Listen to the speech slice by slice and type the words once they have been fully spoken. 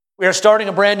We are starting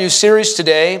a brand new series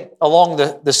today along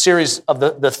the series of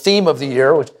the theme of the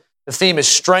year, which the theme is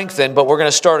strengthened, but we're going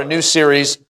to start a new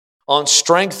series on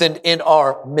strengthened in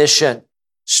our mission.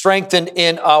 Strengthened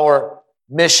in our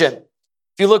mission.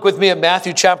 If you look with me at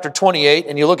Matthew chapter 28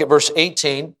 and you look at verse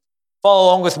 18, follow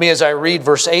along with me as I read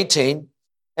verse 18.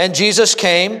 And Jesus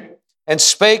came and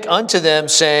spake unto them,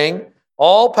 saying,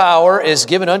 all power is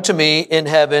given unto me in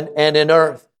heaven and in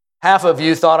earth. Half of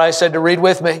you thought I said to read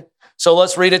with me. So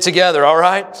let's read it together, all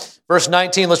right? Verse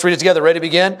 19, let's read it together. Ready to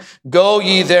begin? Go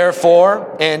ye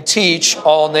therefore and teach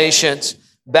all nations,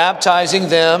 baptizing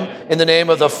them in the name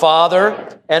of the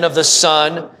Father and of the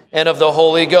Son and of the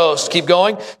Holy Ghost. Keep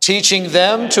going. Teaching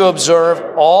them to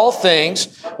observe all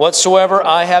things whatsoever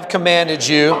I have commanded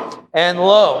you. And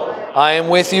lo, I am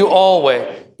with you always,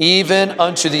 even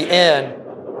unto the end.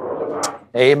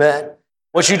 Amen.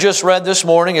 What you just read this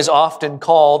morning is often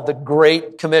called the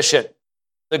Great Commission.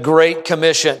 The Great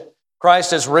Commission.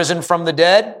 Christ has risen from the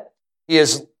dead. He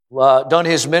has done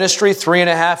his ministry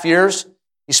 3.5 years.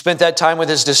 He spent that time with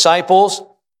his disciples,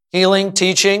 healing,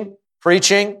 teaching,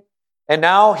 preaching. And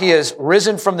now he has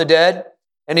risen from the dead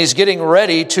and he's getting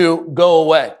ready to go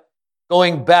away,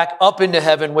 going back up into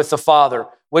heaven with the Father,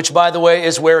 which, by the way,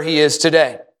 is where he is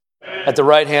today, at the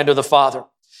right hand of the Father.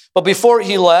 But before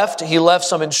he left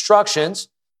some instructions,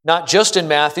 not just in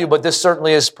Matthew, but this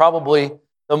certainly is probably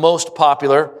the most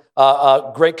popular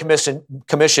Great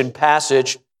Commission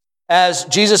passage. As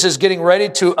Jesus is getting ready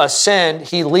to ascend,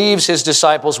 he leaves his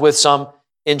disciples with some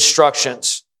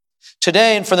instructions.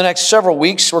 Today and for the next several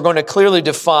weeks, we're going to clearly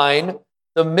define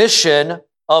the mission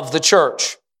of the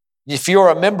church. If you're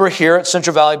a member here at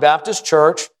Central Valley Baptist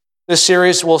Church, this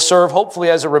series will serve hopefully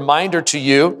as a reminder to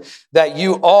you that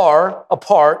you are a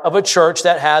part of a church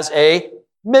that has a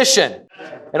mission.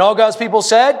 And all God's people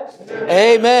said,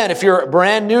 amen. If you're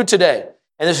brand new today,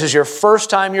 and this is your first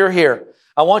time you're here,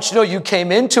 I want you to know you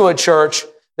came into a church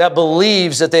that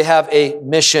believes that they have a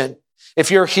mission.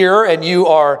 If you're here and you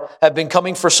have been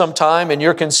coming for some time and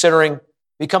you're considering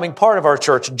becoming part of our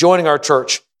church, joining our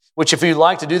church, which if you'd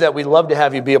like to do that, we'd love to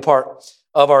have you be a part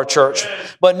of our church.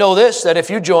 But know this, that if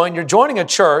you join, you're joining a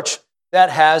church that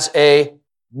has a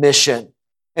mission.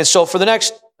 And so for the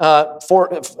next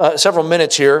several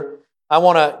minutes here, I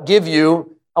want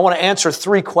to answer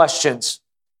 3 questions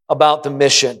about the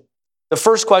mission. The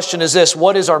first question is this: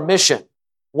 what is our mission?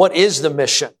 What is the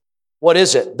mission? What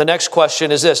is it? The next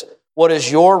question is this: what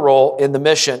is your role in the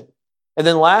mission? And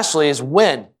then lastly is,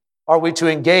 when are we to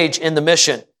engage in the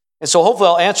mission? And so hopefully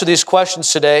I'll answer these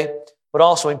questions today, but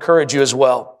also encourage you as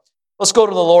well. Let's go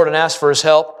to the Lord and ask for his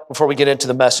help before we get into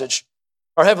the message.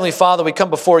 Our Heavenly Father, we come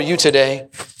before you today,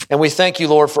 and we thank you,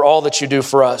 Lord, for all that you do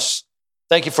for us.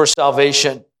 Thank you for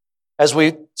salvation. As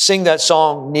we sing that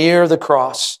song, Near the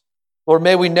Cross, Lord,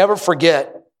 may we never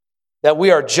forget that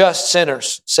we are just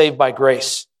sinners saved by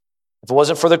grace. If it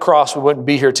wasn't for the cross, we wouldn't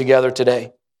be here together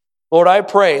today. Lord, I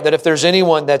pray that if there's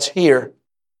anyone that's here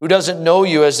who doesn't know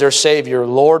you as their Savior,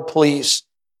 Lord, please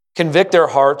convict their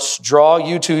hearts, draw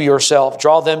them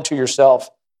to yourself,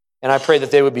 and I pray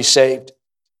that they would be saved.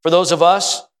 For those of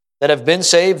us that have been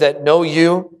saved, that know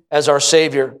you as our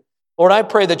Savior, Lord, I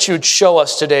pray that you would show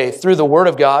us today through the Word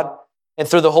of God and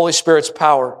through the Holy Spirit's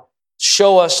power.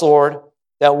 Show us, Lord,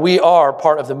 that we are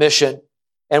part of the mission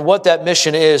and what that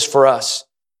mission is for us.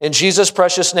 In Jesus'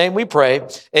 precious name we pray.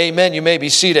 Amen. You may be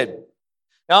seated.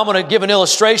 Now I'm going to give an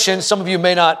illustration. Some of you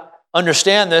may not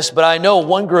understand this, but I know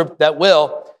one group that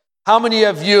will. How many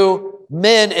of you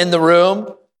men in the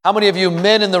room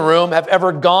have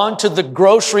ever gone to the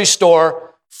grocery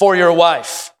store for your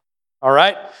wife? All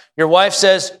right? Your wife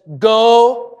says,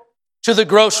 go to the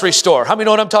grocery store. How many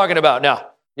know what I'm talking about now?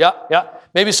 Yeah.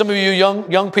 Maybe some of you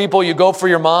young people, you go for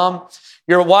your mom.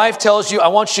 Your wife tells you, I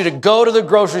want you to go to the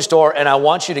grocery store and I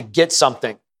want you to get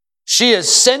something. She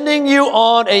is sending you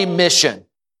on a mission.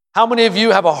 How many of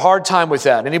you have a hard time with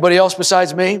that? Anybody else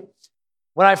besides me?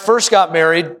 When I first got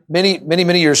married,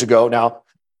 many years ago now,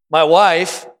 my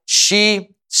wife,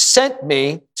 she sent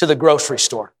me to the grocery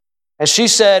store. And she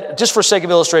said, just for sake of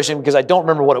illustration, because I don't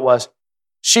remember what it was,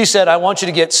 she said, I want you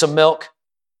to get some milk.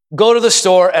 Go to the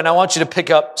store and I want you to pick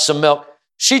up some milk.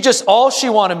 All she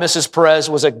wanted, Mrs. Perez,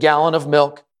 was a gallon of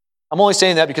milk. I'm only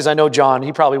saying that because I know John,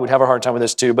 he probably would have a hard time with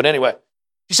this too. But anyway,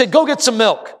 she said, go get some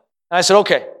milk. And I said,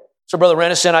 okay. So Brother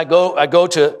Renison, I go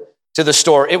to the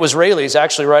store. It was Rayleigh's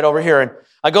actually right over here. And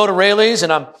I go to Rayleigh's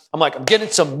and I'm getting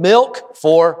some milk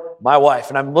for my wife.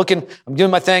 And I'm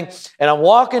doing my thing. And I'm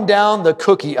walking down the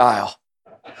cookie aisle.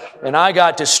 And I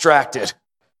got distracted.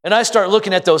 And I start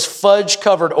looking at those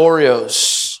fudge-covered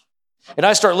Oreos. And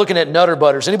I start looking at Nutter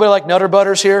Butters. Anybody like Nutter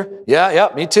Butters here? Yeah,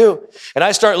 me too. And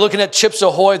I start looking at Chips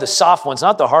Ahoy, the soft ones,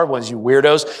 not the hard ones, you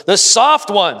weirdos, the soft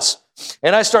ones.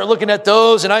 And I start looking at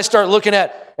those, and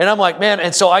and I'm like, man,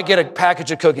 and so I get a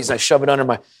package of cookies, and I shove it under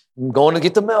I'm going to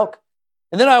get the milk.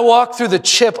 And then I walk through the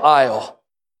chip aisle,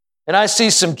 and I see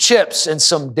some chips and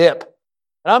some dip.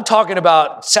 And I'm talking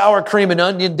about sour cream and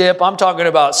onion dip. I'm talking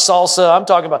about salsa. I'm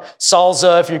talking about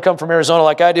salsa if you come from Arizona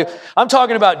like I do. I'm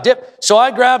talking about dip. So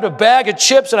I grabbed a bag of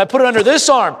chips and I put it under this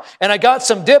arm. And I got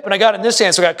some dip and I got it in this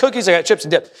hand. So I got cookies, I got chips and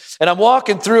dip. And I'm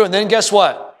walking through, and then guess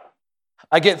what?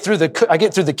 I get through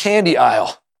the candy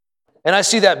aisle. And I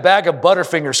see that bag of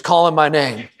Butterfingers calling my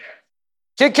name.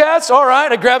 Kit Kats? All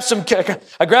right. I grab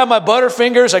my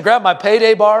Butterfingers. I grab my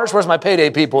Payday bars. Where's my Payday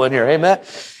people in here? Amen.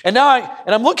 And now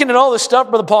I'm looking at all this stuff,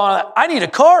 Brother Paul, and I need a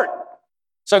cart.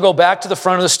 So I go back to the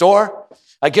front of the store.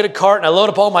 I get a cart and I load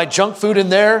up all my junk food in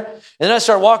there. And then I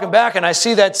start walking back and I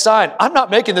see that sign. I'm not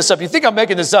making this up. You think I'm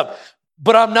making this up,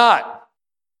 but I'm not.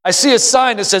 I see a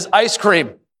sign that says ice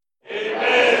cream.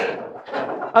 Amen.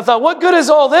 I thought, what good is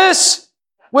all this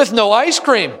with no ice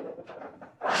cream?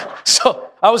 So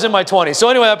I was in my 20s. So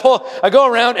anyway, I go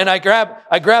around and I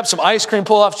grab some ice cream,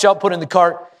 pull off shelf, put it in the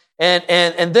cart.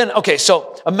 And then, okay,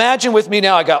 so imagine with me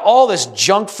now, I got all this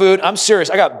junk food. I'm serious.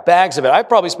 I got bags of it. I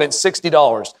probably spent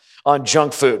 $60 on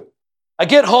junk food. I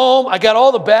get home, I got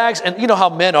all the bags, and you know how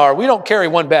men are. We don't carry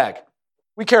one bag.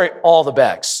 We carry all the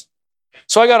bags.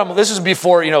 So I got them. This is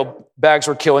before, bags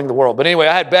were killing the world. But anyway,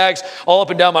 I had bags all up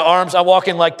and down my arms. I walk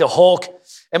in like the Hulk.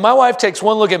 And my wife takes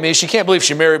one look at me. She can't believe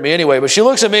she married me anyway, but she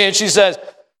looks at me and she says,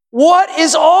 "What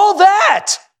is all that?"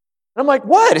 And I'm like,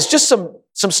 "What? It's just some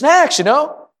snacks, And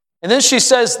then she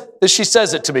says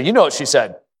it to me. You know what she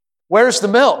said? "Where's the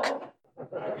milk?"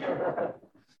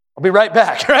 I'll be right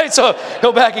back, right? So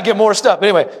go back and get more stuff.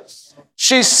 Anyway,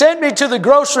 she sent me to the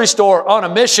grocery store on a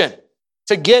mission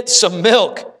to get some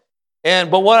milk.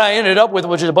 But what I ended up with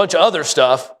was a bunch of other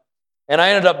stuff. And I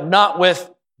ended up not with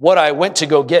what I went to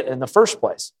go get in the first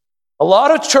place. A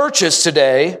lot of churches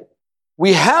today,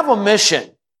 we have a mission.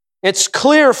 It's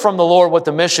clear from the Lord what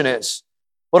the mission is.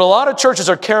 But a lot of churches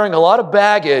are carrying a lot of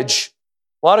baggage.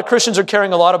 A lot of Christians are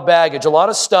carrying a lot of baggage, a lot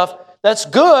of stuff that's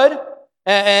good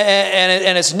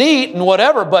and it's neat and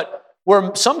whatever, but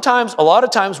a lot of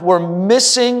times we're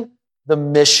missing the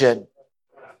mission.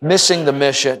 Missing the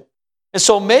mission. And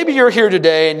so maybe you're here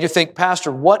today and you think,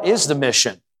 "Pastor, what is the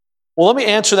mission?" Well, let me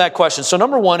answer that question. So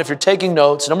number one, if you're taking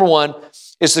notes, number one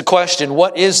is the question,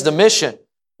 what is the mission?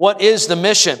 What is the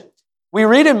mission? We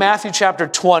read in Matthew chapter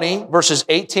 20, verses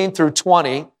 18 through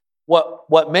 20,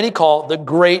 what many call the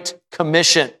Great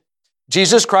Commission.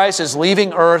 Jesus Christ is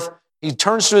leaving earth. He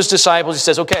turns to his disciples. He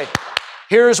says, "Okay,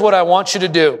 here's what I want you to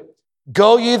do.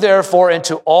 Go ye therefore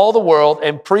into all the world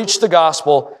and preach the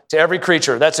gospel to every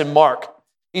creature." That's in Mark.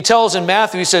 He tells in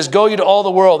Matthew, he says, "Go ye to all the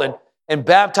world and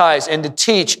baptize and to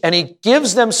teach." And he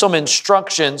gives them some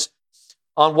instructions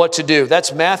on what to do.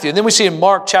 That's Matthew. And then we see in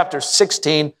Mark chapter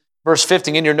 16, verse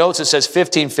 15. In your notes, it says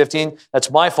 15:15.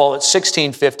 That's my fault. It's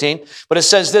 16:15. But it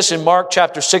says this in Mark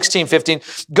chapter 16:15.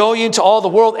 "Go ye into all the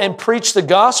world and preach the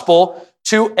gospel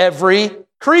to every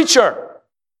creature."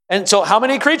 And so how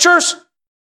many creatures?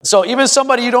 So even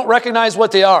somebody you don't recognize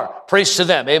what they are, preach to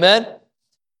them. Amen?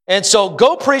 And so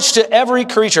go preach to every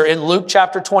creature. In Luke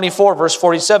chapter 24, verse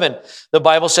 47, the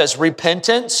Bible says,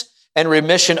 "Repentance and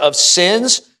remission of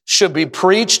sins should be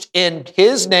preached in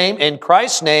his name, in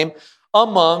Christ's name,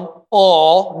 among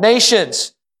all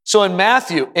nations." So in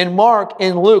Matthew, in Mark,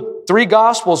 in Luke, three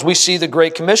gospels, we see the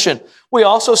Great Commission. We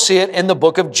also see it in the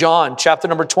book of John, chapter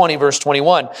number 20, verse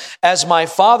 21. "As my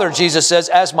Father," Jesus says,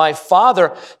 "as my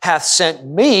Father hath sent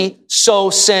me,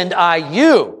 so send I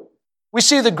you." We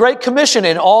see the Great Commission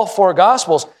in all four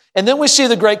gospels. And then we see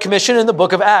the Great Commission in the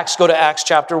book of Acts. Go to Acts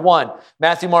chapter 1.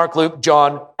 Matthew, Mark, Luke,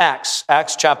 John, Acts.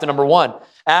 Acts chapter number 1.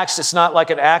 Acts, it's not like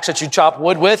an axe that you chop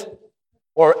wood with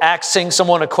or asking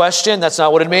someone a question. That's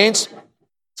not what it means.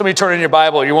 Somebody turn in your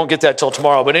Bible. You won't get that till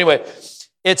tomorrow. But anyway,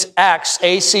 it's Acts,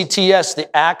 A-C-T-S,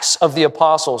 the Acts of the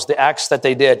Apostles, the Acts that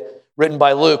they did, written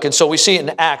by Luke. And so we see it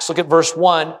in Acts. Look at verse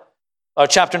 1,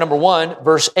 chapter number 1,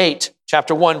 verse 8.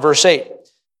 Chapter 1, verse 8.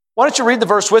 Why don't you read the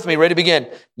verse with me? Ready to begin.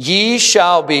 "Ye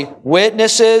shall be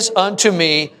witnesses unto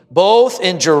me, both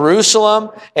in Jerusalem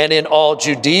and in all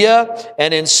Judea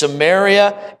and in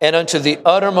Samaria and unto the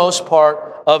uttermost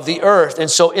part of the earth." And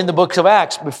so in the book of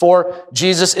Acts, before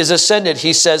Jesus is ascended,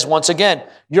 he says once again,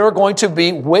 you're going to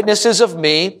be witnesses of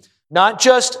me, not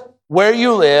just where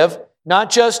you live, not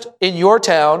just in your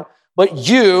town, but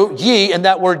ye, and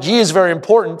that word ye is very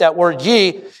important. That word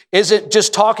ye isn't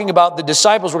just talking about the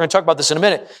disciples. We're going to talk about this in a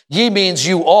minute. Ye means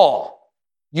you all.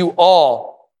 You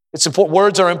all. It's important.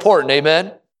 Words are important,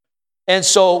 amen? And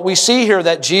so we see here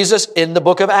that Jesus in the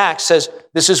book of Acts says,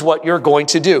 this is what you're going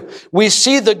to do. We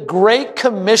see the Great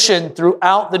Commission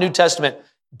throughout the New Testament,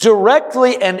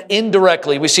 directly and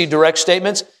indirectly. We see direct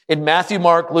statements in Matthew,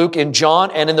 Mark, Luke, and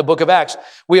John, and in the book of Acts.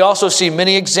 We also see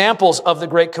many examples of the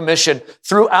Great Commission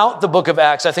throughout the book of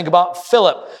Acts. I think about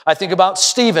Philip. I think about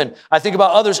Stephen. I think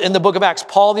about others in the book of Acts.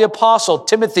 Paul the Apostle,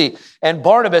 Timothy, and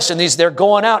Barnabas, and they're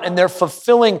going out and they're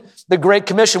fulfilling the Great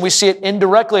Commission. We see it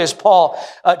indirectly as Paul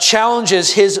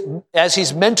challenges as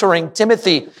he's mentoring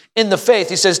Timothy in the faith.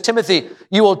 He says, Timothy,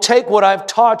 you will take what I've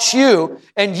taught you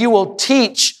and you will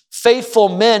teach faithful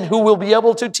men who will be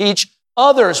able to teach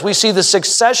others. We see the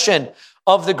succession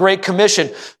of the Great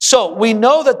Commission. So we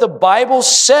know that the Bible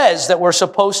says that we're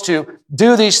supposed to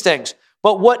do these things.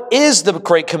 But what is the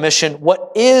Great Commission?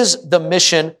 What is the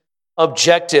mission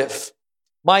objective?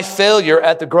 My failure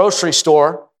at the grocery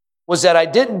store was that I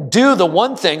didn't do the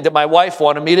one thing that my wife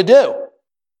wanted me to do.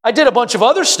 I did a bunch of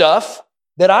other stuff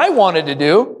that I wanted to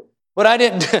do, but I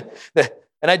didn't.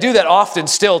 And I do that often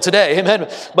still today, amen.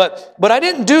 But I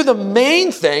didn't do the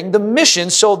main thing, the mission.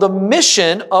 So the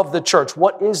mission of the church,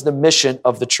 what is the mission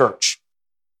of the church?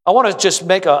 I want to just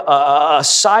make a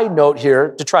side note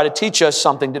here to try to teach us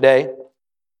something today.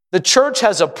 The church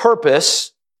has a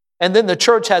purpose, and then the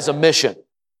church has a mission.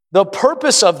 The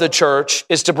purpose of the church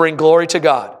is to bring glory to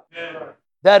God.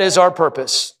 That is our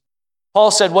purpose.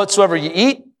 Paul said, whatsoever you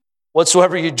eat,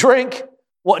 whatsoever you drink,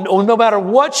 no matter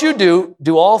what you do,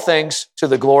 do all things to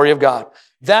the glory of God.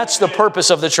 That's the purpose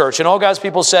of the church. And all God's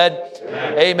people said,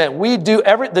 amen. We do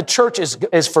the church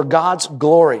is for God's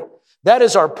glory. That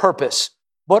is our purpose.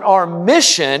 But our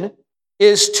mission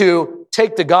is to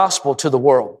take the gospel to the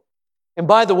world. And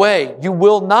by the way, you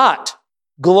will not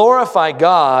glorify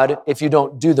God if you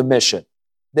don't do the mission.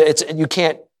 You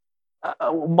can't.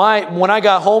 When I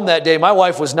got home that day, my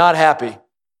wife was not happy.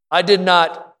 I did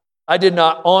not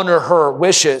honor her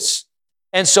wishes.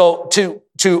 And so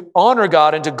to honor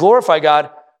God and to glorify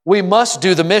God, we must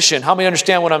do the mission. How many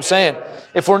understand what I'm saying?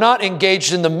 If we're not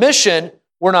engaged in the mission,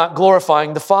 we're not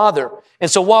glorifying the Father. And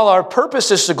so while our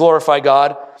purpose is to glorify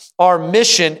God, our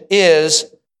mission is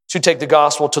to take the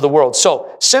gospel to the world.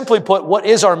 So simply put, what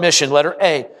is our mission? Letter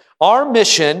A. Our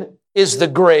mission is the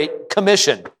Great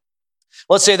Commission.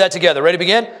 Let's say that together. Ready to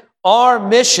begin? Our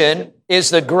mission is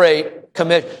the Great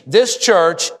Commission. This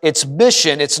church, its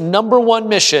mission, its number one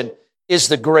mission is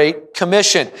the Great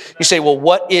Commission. You say, well,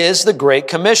 what is the Great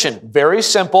Commission? Very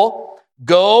simple.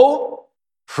 Go,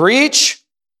 preach,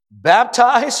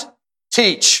 baptize,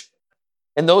 teach.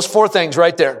 And those four things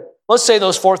right there. Let's say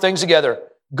those four things together.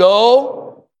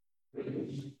 Go,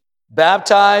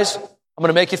 baptize. I'm going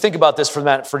to make you think about this for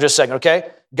just a second, okay?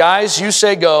 Guys, you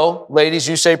say go. Ladies,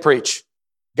 you say preach.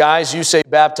 Guys, you say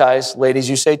baptize. Ladies,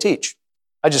 you say teach.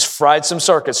 I just fried some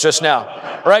circuits just now.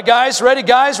 All right, guys, ready?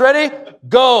 Guys, ready?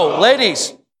 Go.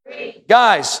 Ladies.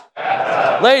 Guys.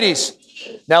 Ladies.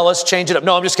 Now let's change it up.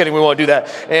 No, I'm just kidding. We won't do that.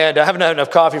 And I haven't had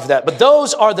enough coffee for that. But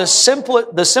those are the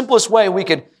simplest way we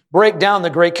could break down the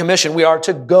Great Commission. We are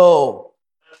to go.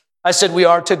 I said we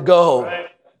are to go.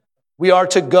 We are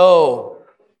to go.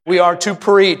 We are to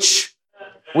preach.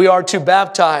 We are to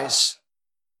baptize.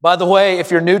 By the way,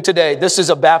 if you're new today, this is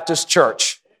a Baptist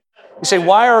church. You say,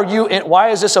 why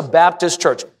is this a Baptist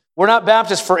church? We're not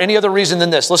Baptist for any other reason than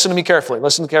this. Listen to me carefully.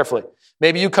 Listen carefully.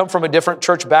 Maybe you come from a different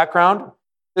church background.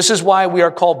 This is why we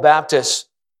are called Baptists.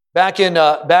 Back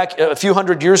a few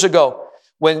hundred years ago,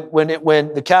 when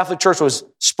the Catholic Church was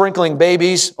sprinkling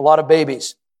babies, a lot of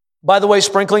babies. By the way,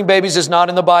 sprinkling babies is not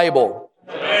in the Bible.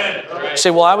 You say,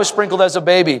 well, I was sprinkled as a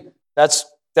baby. That's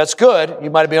good. You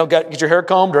might have been able to get your hair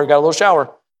combed or got a little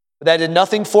shower. But that did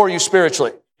nothing for you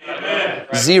spiritually. Amen.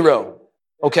 Zero.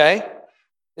 Okay?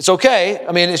 It's okay.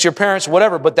 I mean, it's your parents,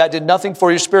 whatever, but that did nothing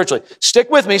for you spiritually. Stick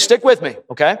with me,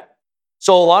 okay?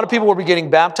 So a lot of people were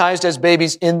getting baptized as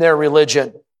babies in their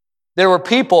religion. There were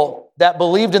people that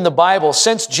believed in the Bible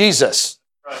since Jesus.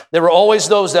 There were always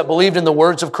those that believed in the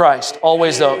words of Christ.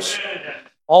 Always those.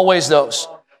 Always those.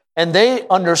 And they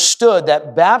understood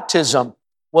that baptism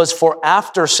was for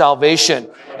after salvation.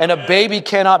 And a baby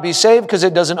cannot be saved because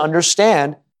it doesn't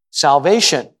understand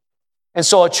salvation. And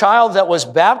so a child that was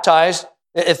baptized,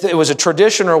 if it was a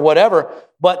tradition or whatever,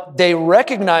 but they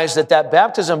recognized that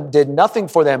baptism did nothing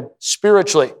for them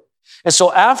spiritually. And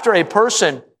so after a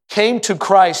person came to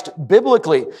Christ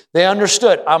biblically. They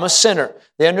understood, I'm a sinner.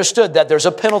 They understood that there's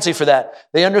a penalty for that.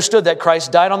 They understood that Christ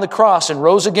died on the cross and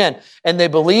rose again. And they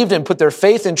believed and put their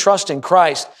faith and trust in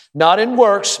Christ, not in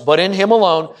works, but in Him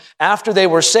alone. After they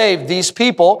were saved, these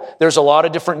people, there's a lot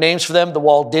of different names for them, the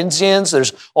Waldensians,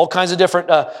 there's all kinds of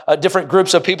different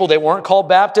groups of people. They weren't called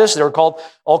Baptists. They were called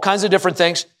all kinds of different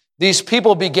things. These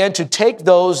people began to take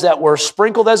those that were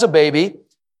sprinkled as a baby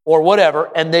or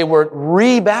whatever, and they would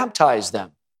re-baptize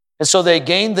them. And so they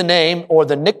gained the name, or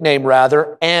the nickname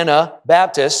rather,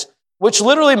 Anabaptists, which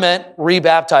literally meant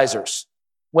re-baptizers.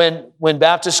 When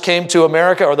Baptists came to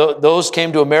America, or those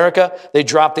came to America, they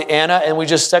dropped the Anna, and we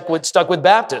just stuck with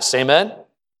Baptists. Amen?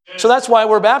 So that's why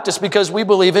we're Baptists, because we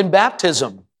believe in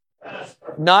baptism.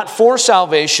 Not for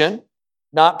salvation,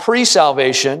 not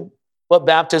pre-salvation, but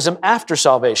baptism after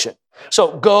salvation.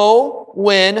 So go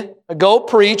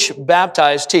preach,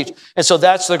 baptize, teach. And so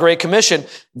that's the Great Commission.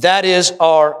 That is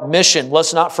our mission.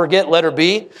 Let's not forget, letter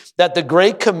B, that the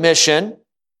Great Commission,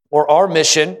 or our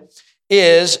mission,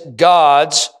 is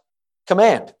God's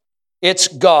command. It's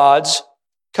God's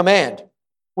command.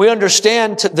 We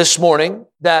understand this morning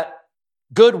that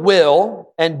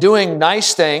goodwill and doing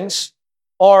nice things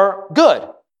are good.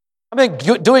 I mean,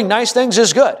 doing nice things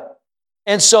is good.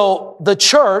 And so the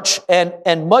church,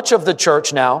 and much of the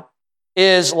church now,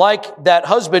 is like that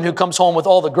husband who comes home with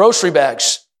all the grocery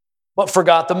bags, but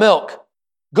forgot the milk.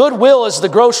 Goodwill is the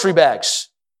grocery bags.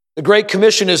 The Great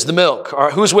Commission is the milk. All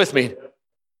right, who's with me?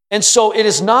 And so it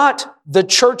is not the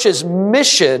church's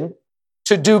mission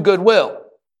to do goodwill.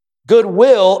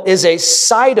 Goodwill is a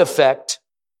side effect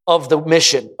of the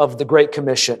mission of the Great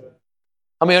Commission.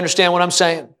 How many understand what I'm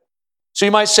saying? So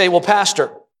you might say, well,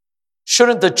 Pastor,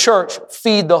 shouldn't the church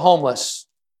feed the homeless?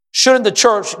 Shouldn't the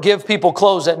church give people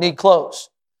clothes that need clothes?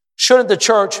 Shouldn't the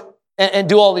church and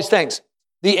do all these things?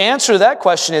 The answer to that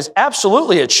question is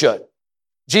absolutely it should.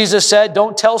 Jesus said,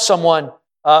 don't tell someone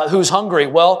who's hungry,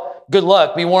 well, good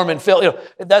luck, be warm and fill.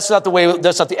 That's not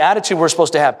the attitude we're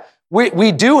supposed to have.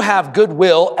 We do have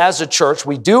goodwill as a church.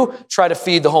 We do try to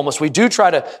feed the homeless. We do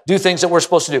try to do things that we're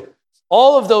supposed to do.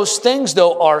 All of those things,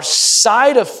 though, are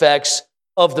side effects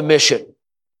of the mission,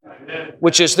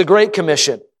 which is the Great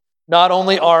Commission. Not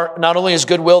only is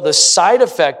goodwill the side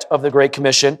effect of the Great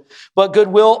Commission, but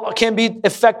goodwill can be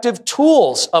effective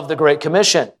tools of the Great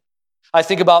Commission. I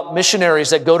think about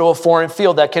missionaries that go to a foreign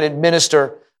field that can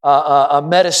administer a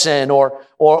medicine or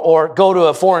go to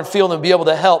a foreign field and be able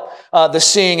to help the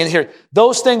seeing and hearing.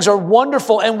 Those things are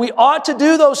wonderful, and we ought to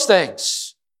do those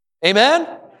things. Amen?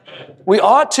 We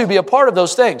ought to be a part of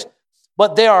those things.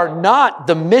 But they are not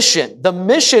the mission. The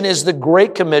mission is the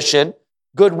Great Commission.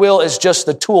 Goodwill is just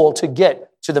the tool to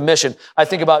get to the mission. I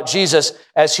think about Jesus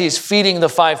as He's feeding the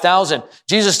 5,000.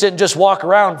 Jesus didn't just walk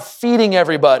around feeding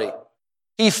everybody.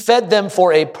 He fed them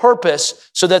for a purpose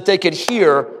so that they could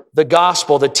hear the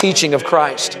gospel, the teaching of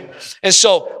Christ. And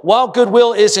so while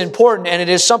goodwill is important, and it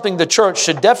is something the church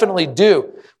should definitely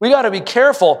do, we got to be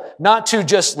careful not to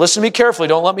just, listen to me carefully,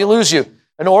 don't let me lose you.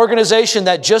 An organization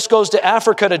that just goes to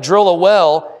Africa to drill a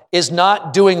well is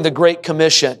not doing the Great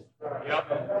Commission.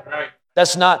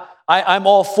 That's not, I'm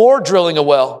all for drilling a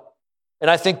well.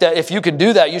 And I think that if you can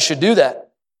do that, you should do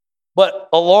that. But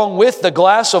along with the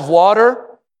glass of water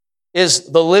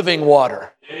is the living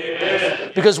water.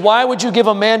 Because why would you give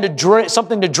a man to drink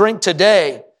something to drink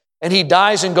today and he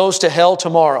dies and goes to hell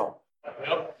tomorrow?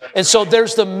 And so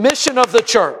there's the mission of the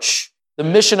church. The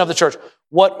mission of the church.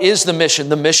 What is the mission?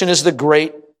 The mission is the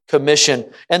Great Commission,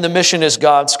 and the mission is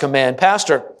God's command.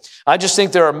 Pastor, I just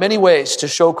think there are many ways to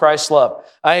show Christ's love.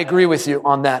 I agree with you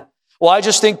on that. Well, I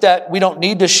just think that we don't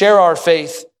need to share our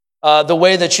faith the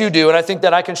way that you do, and I think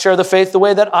that I can share the faith the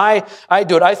way that I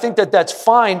do it. I think that that's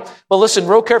fine, but listen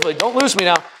real carefully. Don't lose me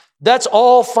now. That's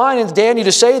all fine and dandy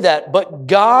to say that, but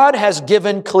God has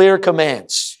given clear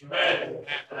commands. Amen.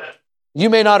 You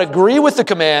may not agree with the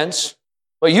commands,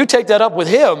 but you take that up with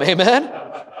Him, amen?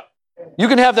 You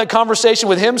can have that conversation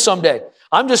with Him someday.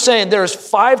 I'm just saying there's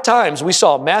 5 times we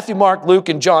saw Matthew, Mark, Luke,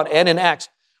 and John, and in Acts,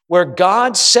 where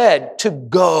God said to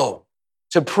go,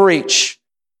 to preach,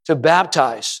 to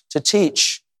baptize, to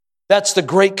teach. That's the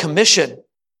Great Commission.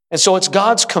 And so it's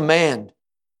God's command.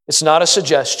 It's not a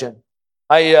suggestion.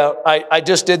 I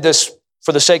just did this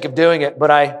for the sake of doing it,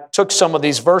 but I took some of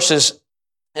these verses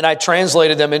and I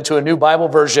translated them into a new Bible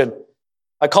version.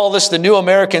 I call this the New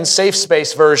American Safe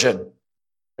Space Version.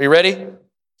 Are you ready?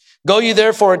 Go ye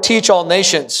therefore and teach all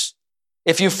nations.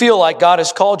 If you feel like God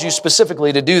has called you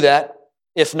specifically to do that,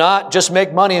 if not, just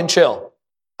make money and chill.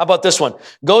 How about this one?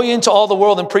 Go ye into all the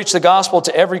world and preach the gospel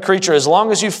to every creature as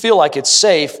long as you feel like it's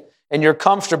safe and you're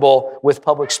comfortable with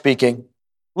public speaking.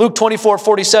 Luke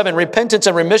 24:47, repentance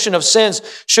and remission of sins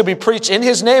should be preached in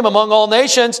his name among all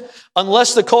nations,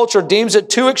 unless the culture deems it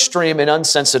too extreme and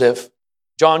insensitive.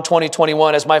 John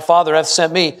 20:21, as my Father hath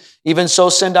sent me, even so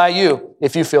send I you,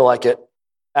 if you feel like it.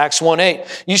 Acts 1:8,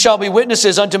 you shall be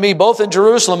witnesses unto me both in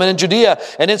Jerusalem and in Judea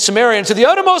and in Samaria and to the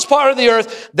uttermost part of the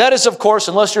earth. That is, of course,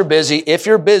 unless you're busy. If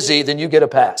you're busy, then you get a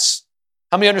pass.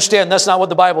 How many understand that's not what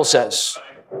the Bible says?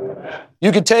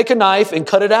 You can take a knife and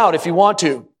cut it out if you want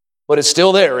to, but it's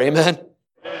still there, amen?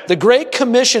 The Great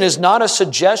Commission is not a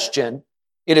suggestion,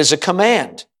 it is a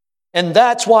command. And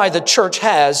that's why the church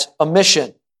has a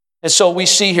mission. And so we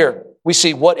see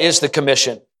what is the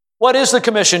commission. What is the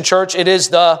commission, church? It is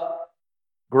the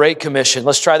Great Commission.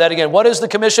 Let's try that again. What is the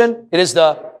commission? It is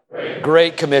the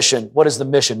Great Commission. What is the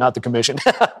mission? Not the commission.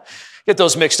 Get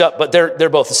those mixed up, but they're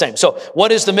both the same. So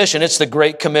what is the mission? It's the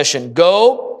Great Commission.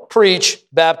 Go, preach,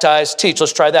 baptize, teach.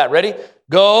 Let's try that. Ready?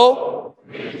 Go,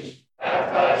 preach,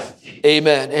 baptize, teach.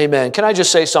 Amen. Amen. Can I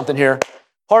just say something here?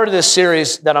 Part of this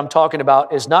series that I'm talking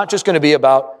about is not just going to be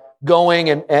about going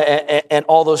and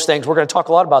all those things. We're going to talk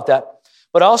a lot about that.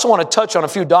 But I also want to touch on a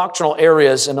few doctrinal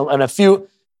areas and a few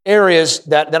areas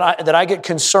that I get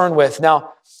concerned with.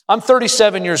 Now, I'm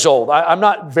 37 years old. I'm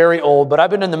not very old, but I've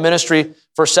been in the ministry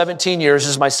for 17 years.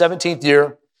 This is my 17th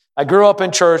year. I grew up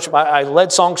in church. I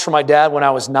led songs for my dad when I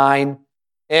was 9.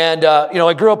 And,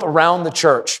 I grew up around the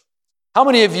church. How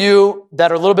many of you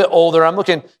that are a little bit older, I'm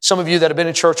looking at some of you that have been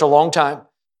in church a long time,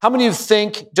 how many of you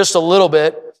think just a little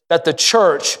bit that the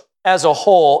church as a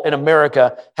whole in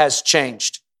America has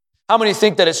changed? How many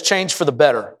think that it's changed for the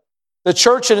better? The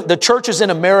churches in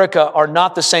America are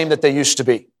not the same that they used to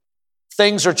be.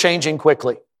 Things are changing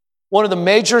quickly. One of the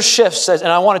major shifts, and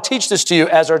I want to teach this to you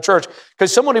as our church,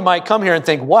 because somebody might come here and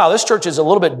think, wow, this church is a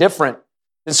little bit different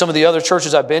than some of the other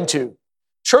churches I've been to.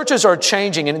 Churches are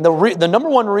changing, and the number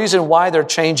one reason why they're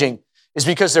changing is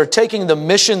because they're taking the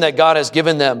mission that God has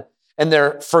given them, and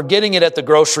they're forgetting it at the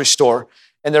grocery store,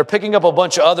 and they're picking up a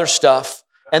bunch of other stuff,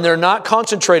 and they're not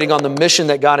concentrating on the mission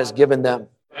that God has given them.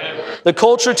 The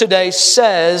culture today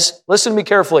says, listen to me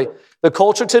carefully, the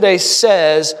culture today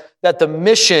says that the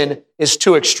mission is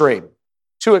too extreme.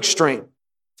 Too extreme.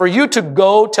 For you to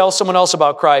go tell someone else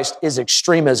about Christ is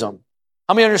extremism.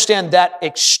 How many understand that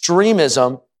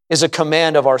extremism is a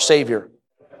command of our Savior?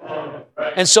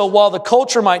 And so while the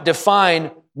culture might define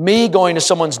me going to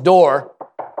someone's door,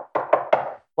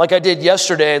 like I did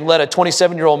yesterday and led a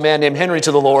 27-year-old man named Henry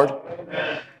to the Lord,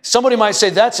 somebody might say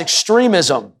that's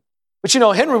extremism. But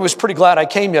Henry was pretty glad I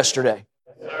came yesterday.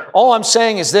 All I'm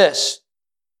saying is this.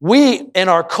 We, in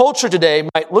our culture today,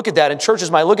 might look at that, and churches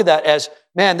might look at that as,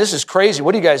 man, this is crazy.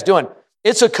 What are you guys doing?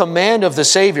 It's a command of the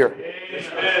Savior.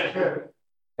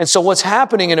 And so what's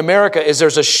happening in America is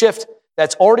there's a shift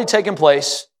that's already taken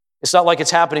place. It's not like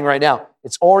it's happening right now.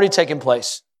 It's already taken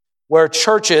place where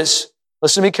churches,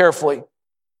 listen to me carefully,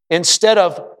 instead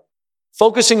of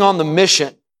focusing on the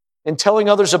mission and telling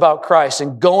others about Christ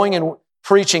and going and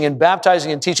preaching and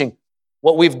baptizing and teaching,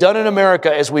 what we've done in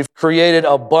America is we've created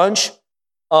a bunch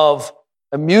of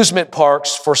amusement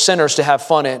parks for sinners to have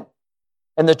fun in.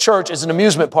 And the church is an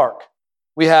amusement park.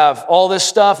 We have all this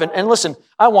stuff. And listen,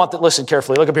 listen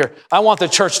carefully, look up here. I want the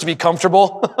church to be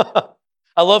comfortable.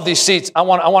 I love these seats. I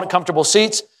want comfortable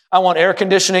seats. I want air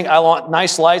conditioning. I want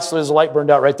nice lights. There's a light burned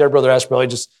out right there, Brother Asperley,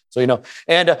 just so you know.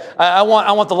 And I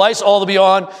want the lights all to be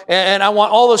on, and I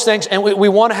want all those things. And we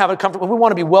want to have it comfortable. We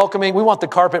want to be welcoming. We want the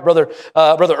carpet, Brother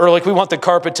Ehrlich. We want the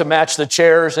carpet to match the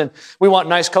chairs, and we want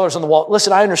nice colors on the wall.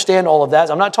 Listen, I understand all of that.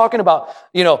 I'm not talking about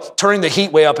turning the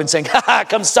heat way up and saying,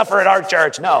 come suffer at our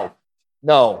church. No.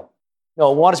 We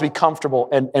want us to be comfortable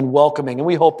and welcoming. And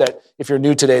we hope that if you're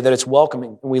new today, that it's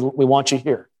welcoming. And we want you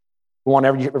here. We want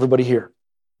everybody here.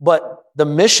 But the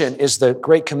mission is the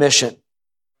Great Commission,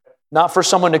 not for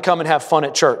someone to come and have fun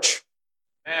at church.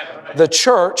 The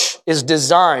church is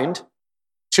designed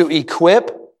to equip,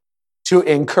 to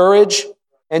encourage,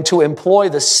 and to employ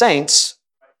the saints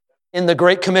in the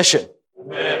Great Commission.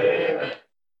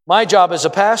 My job as a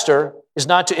pastor is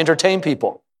not to entertain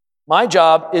people. My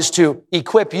job is to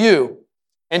equip you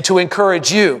and to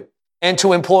encourage you and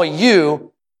to employ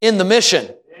you in the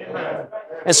mission.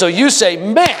 And so you say,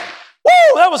 man,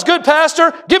 woo, that was good,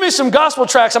 Pastor. Give me some gospel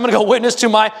tracts. I'm going to go witness to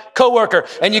my coworker.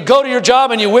 And you go to your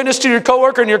job and you witness to your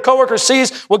coworker, and your coworker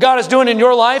sees what God is doing in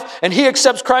your life, and he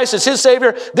accepts Christ as his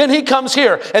Savior. Then he comes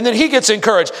here, and then he gets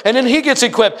encouraged, and then he gets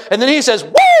equipped, and then he says,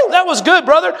 woo, that was good,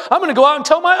 brother. I'm going to go out and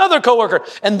tell my other coworker.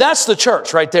 And that's the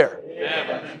church right there.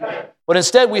 Yeah. But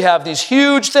instead, we have these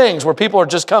huge things where people are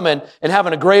just coming and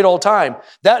having a great old time.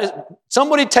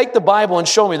 Somebody take the Bible and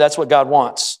show me that's what God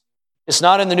wants. It's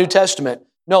not in the New Testament.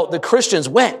 No, the Christians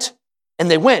went. And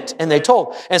they went and they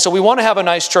told. And so we want to have a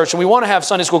nice church and we want to have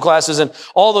Sunday school classes and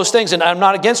all those things. And I'm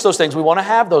not against those things. We want to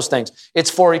have those things.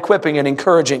 It's for equipping and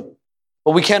encouraging.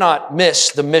 But we cannot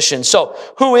miss the mission. So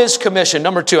who is commissioned?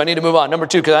 Number 2, I need to move on. Number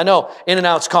 2, because I know in and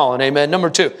out's calling. Amen. Number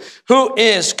 2, who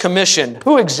is commissioned?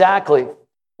 Who exactly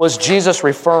was Jesus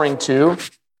referring to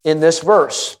in this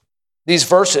verse? These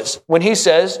verses. When he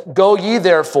says, go ye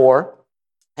therefore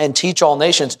and teach all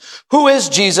nations. Who is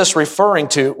Jesus referring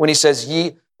to when he says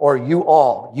ye or you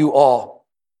all? You all.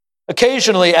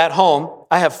 Occasionally at home,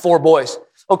 I have 4 boys.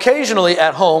 Occasionally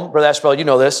at home, Brother Ashbel, you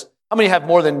know this. How many have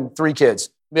more than 3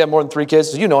 kids? You have more than 3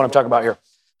 kids? You know what I'm talking about here.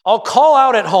 I'll call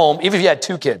out at home, even if you had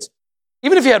 2 kids.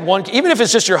 Even if you had 1, even if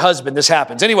it's just your husband, this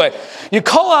happens. Anyway, you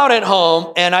call out at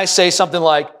home and I say something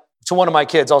like to one of my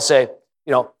kids, I'll say,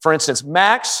 for instance,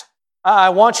 Max, I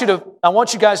want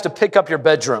you guys to pick up your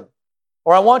bedroom.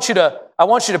 Or I want you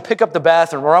to pick up the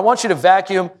bathroom. Or I want you to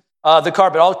vacuum the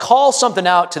carpet. I'll call something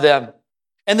out to them.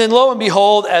 And then lo and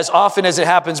behold, as often as it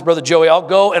happens, Brother Joey, I'll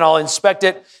go and I'll inspect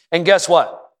it. And guess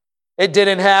what? It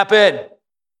didn't happen.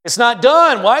 It's not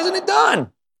done. Why isn't it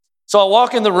done? So I'll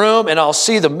walk in the room and I'll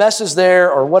see the messes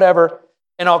there or whatever.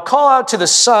 And I'll call out to the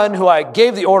son who I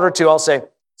gave the order to. I'll say,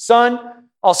 son,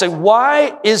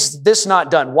 why is this not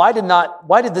done? Why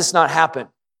did this not happen?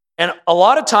 And a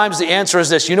lot of times the answer is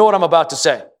this. You know what I'm about to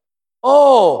say?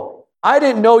 Oh, I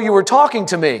didn't know you were talking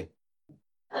to me.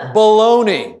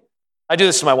 Baloney. I do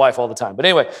this to my wife all the time. But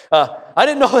anyway, I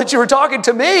didn't know that you were talking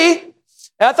to me.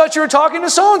 I thought you were talking to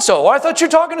so-and-so, or I thought you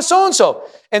were talking to so-and-so.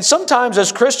 And sometimes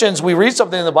as Christians, we read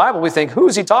something in the Bible, we think, who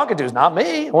is he talking to? It's not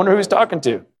me. I wonder who he's talking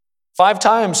to. 5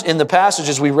 times in the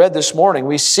passages we read this morning,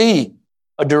 we see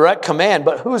a direct command,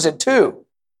 but who's it to?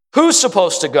 Who's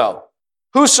supposed to go?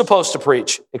 Who's supposed to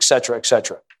preach? Etc.,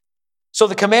 etc. So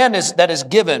the command is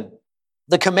given.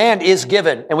 The command is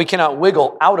given, and we cannot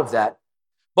wiggle out of that.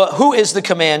 But who is the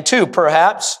command to?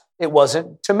 Perhaps it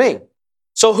wasn't to me.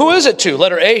 So who is it to?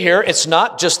 Letter A here, it's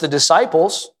not just the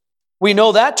disciples. We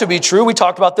know that to be true. We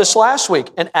talked about this last week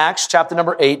in Acts chapter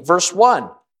number 8, verse 1.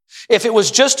 If it was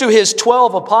just to his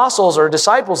 12 apostles or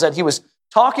disciples that he was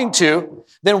talking to,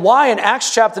 then why in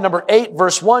Acts chapter number 8,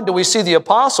 verse 1, do we see the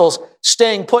apostles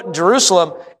staying put in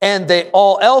Jerusalem and they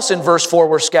all else in verse 4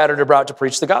 were scattered abroad to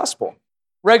preach the gospel?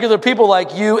 Regular people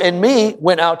like you and me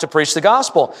went out to preach the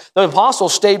gospel. The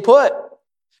apostles stayed put.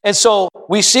 And so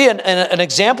we see an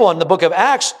example in the book of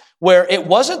Acts where it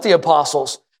wasn't the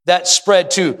apostles that spread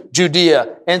to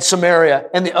Judea and Samaria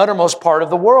and the uttermost part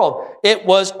of the world. It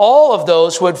was all of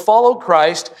those who had followed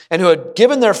Christ and who had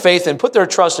given their faith and put their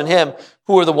trust in him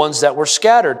who were the ones that were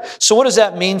scattered. So what does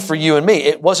that mean for you and me?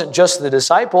 It wasn't just the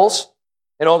disciples.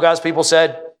 And all God's people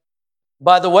said,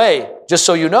 by the way, just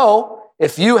so you know,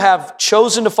 if you have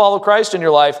chosen to follow Christ in your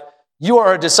life, you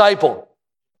are a disciple.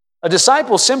 A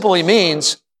disciple simply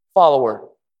means follower.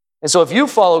 And so if you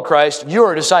follow Christ,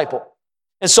 you're a disciple.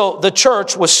 And so the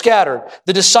church was scattered.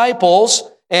 The disciples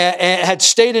had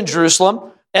stayed in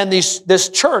Jerusalem, and this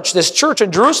church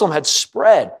in Jerusalem had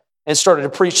spread and started to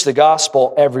preach the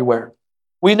gospel everywhere.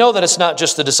 We know that it's not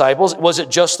just the disciples. Was it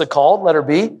just the called? Letter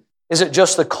B. Is it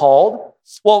just the called?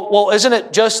 Well, isn't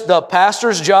it just the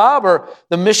pastor's job or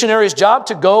the missionary's job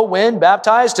to go win,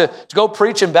 baptize, to go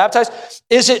preach and baptize?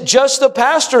 Is it just the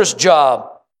pastor's job?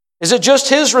 Is it just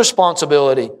his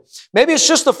responsibility? Maybe it's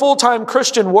just the full-time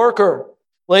Christian worker.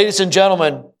 Ladies and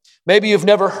gentlemen, maybe you've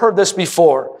never heard this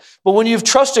before, but when you've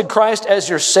trusted Christ as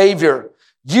your Savior,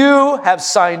 you have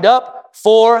signed up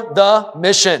for the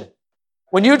mission.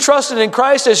 When you trusted in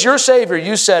Christ as your Savior,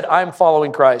 you said, I'm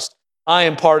following Christ. I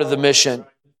am part of the mission.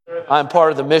 I'm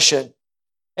part of the mission.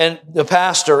 And the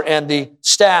pastor and the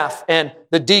staff and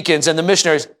the deacons and the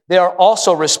missionaries, they are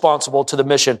also responsible to the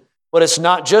mission. But it's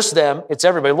not just them, it's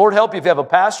everybody. Lord help you if you have a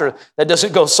pastor that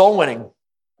doesn't go soul winning.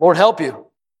 Lord help you.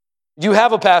 You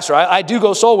have a pastor. I do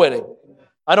go soul winning.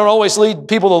 I don't always lead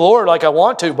people to the Lord like I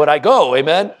want to, but I go,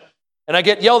 amen? And I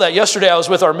get yelled at. Yesterday I was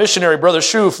with our missionary, Brother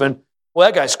Schoof, and well,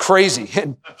 that guy's crazy.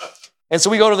 And so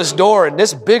we go to this door, and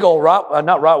this big old,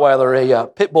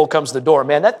 a pit bull comes to the door.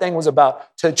 Man, that thing was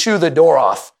about to chew the door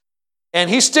off. And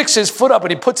he sticks his foot up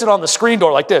and he puts it on the screen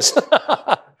door like this.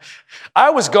 I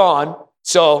was gone.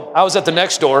 So I was at the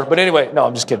next door, but anyway, no,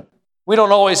 I'm just kidding.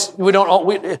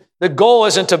 The goal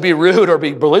isn't to be rude or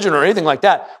be belligerent or anything like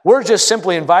that. We're just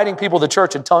simply inviting people to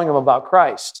church and telling them about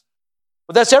Christ.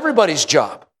 But that's everybody's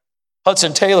job.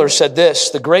 Hudson Taylor said this,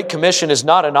 the Great Commission is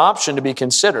not an option to be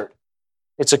considered.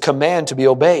 It's a command to be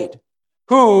obeyed.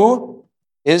 Who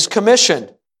is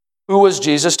commissioned? Who was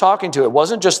Jesus talking to? It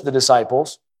wasn't just the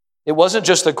disciples. It wasn't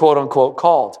just the quote unquote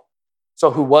called.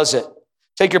 So who was it?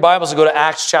 Take your Bibles and go to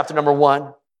Acts chapter number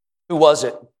 1. Who was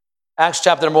it? Acts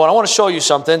chapter number 1. I want to show you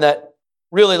something that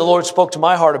really the Lord spoke to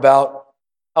my heart about.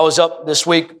 I was up this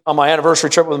week on my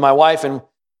anniversary trip with my wife, and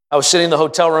I was sitting in the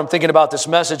hotel room thinking about this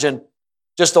message, and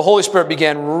just the Holy Spirit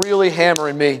began really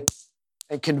hammering me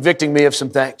and convicting me of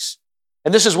some things.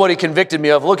 And this is what he convicted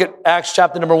me of. Look at Acts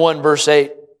chapter number 1, verse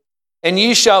 8. And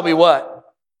ye shall be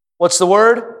what? What's the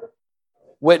word?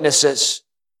 Witnesses.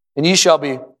 And ye shall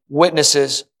be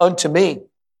witnesses unto me.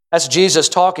 That's Jesus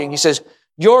talking. He says,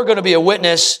 you're going to be a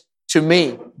witness to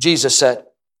me, Jesus said.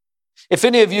 If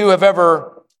any of you have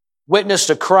ever witnessed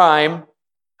a crime,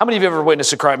 how many of you have ever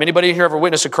witnessed a crime? Anybody here ever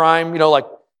witnessed a crime? You know, like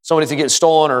somebody to get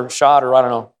stolen or shot or I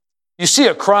don't know. You see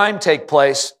a crime take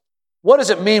place. What does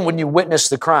it mean when you witness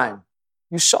the crime?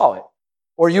 You saw it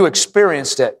or you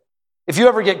experienced it. If you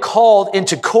ever get called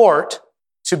into court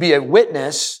to be a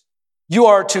witness, you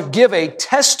are to give a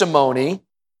testimony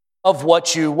of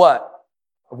what you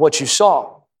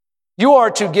saw. You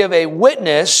are to give a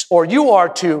witness, or you are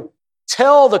to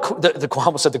tell the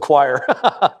almost said the choir.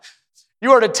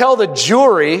 You are to tell the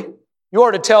jury, you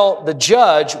are to tell the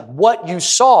judge what you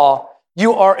saw.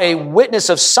 You are a witness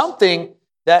of something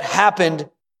that happened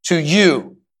to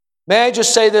you. May I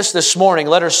just say this morning?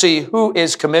 Letter C, who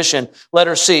is commissioned?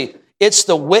 Letter C, it's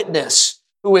the witness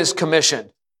who is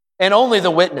commissioned, and only the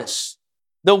witness.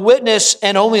 The witness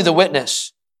and only the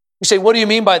witness. You say, what do you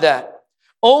mean by that?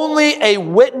 Only a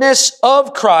witness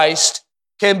of Christ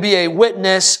can be a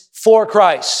witness for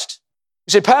Christ.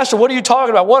 You say, Pastor, what are you talking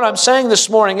about? What I'm saying this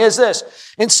morning is this.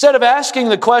 Instead of asking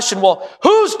the question, well,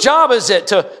 whose job is it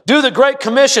to do the Great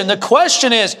Commission? The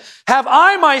question is, have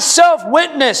I myself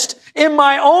witnessed in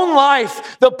my own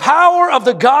life the power of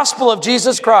the gospel of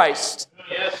Jesus Christ?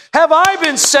 Have I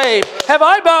been saved? Have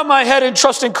I bowed my head and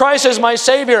trusted Christ as my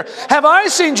Savior? Have I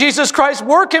seen Jesus Christ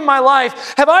work in my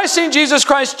life? Have I seen Jesus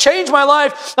Christ change my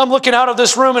life? I'm looking out of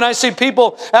this room and I see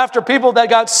people after people that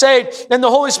got saved, and the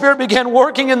Holy Spirit began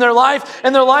working in their life,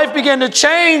 and their life began to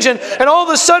change, and all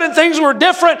of a sudden things were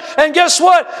different. And guess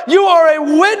what? You are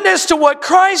a witness to what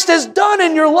Christ has done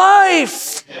in your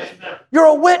life. You're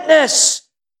a witness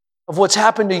of what's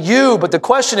happened to you. But the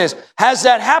question is, has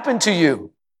that happened to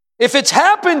you? If it's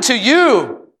happened to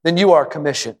you, then you are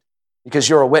commissioned because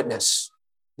you're a witness.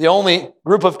 The only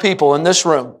group of people in this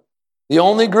room, the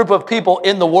only group of people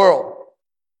in the world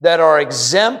that are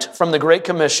exempt from the Great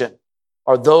Commission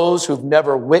are those who've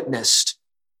never witnessed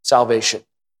salvation.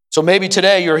 So maybe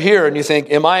today you're here and you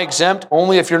think, am I exempt?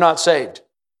 Only if you're not saved.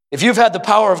 If you've had the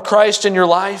power of Christ in your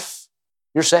life,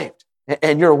 you're saved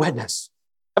and you're a witness.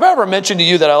 Have I ever mentioned to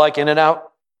you that I like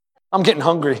In-N-Out? I'm getting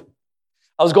hungry.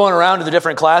 I was going around to the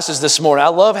different classes this morning. I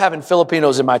love having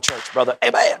Filipinos in my church, brother.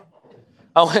 Amen.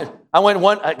 I went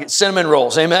one, cinnamon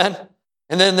rolls, amen.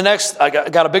 And then the next, I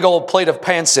got a big old plate of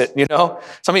pancit, you know.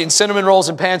 So I'm eating cinnamon rolls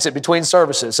and pancit between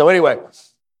services. So anyway,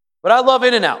 but I love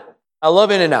In-N-Out. I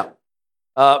love In-N-Out.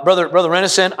 Brother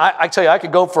Renison, I tell you, I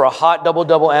could go for a hot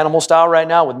double animal style right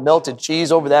now with melted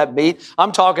cheese over that meat.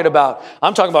 I'm talking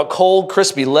about cold,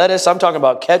 crispy lettuce. I'm talking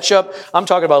about ketchup. I'm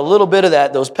talking about a little bit of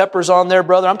those peppers on there,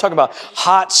 brother. I'm talking about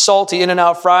hot, salty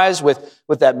In-N-Out fries with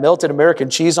that melted American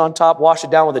cheese on top. Wash it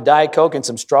down with a Diet Coke and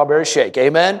some strawberry shake.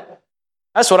 Amen?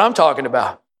 That's what I'm talking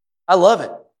about. I love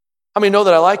it. How many know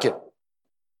that I like it?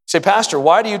 Say, Pastor,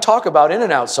 why do you talk about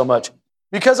In-N-Out so much?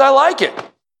 Because I like it.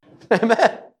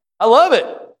 Amen. I love it.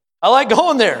 I like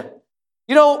going there.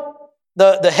 You know,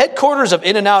 the headquarters of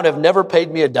In-N-Out have never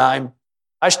paid me a dime.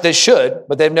 They should,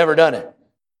 but they've never done it.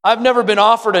 I've never been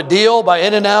offered a deal by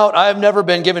In-N-Out. I've never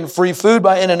been given free food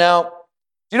by In-N-Out.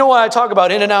 Do you know why I talk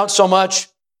about In-N-Out so much?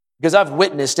 Because I've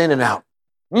witnessed In-N-Out.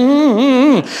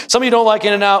 Some of you don't like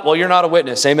In-N-Out. Well, you're not a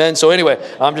witness. Amen. So anyway,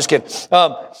 I'm just kidding.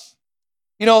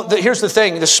 Here's the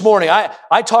thing this morning.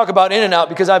 I talk about In-N-Out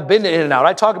because I've been to In-N-Out.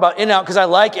 I talk about In-N-Out because I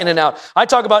like In-N-Out. I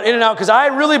talk about In-N-Out because I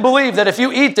really believe that if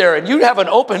you eat there and you have an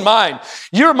open mind,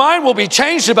 your mind will be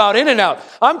changed about In-N-Out.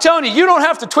 I'm telling you, you don't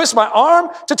have to twist my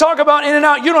arm to talk about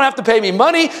In-N-Out. You don't have to pay me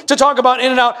money to talk about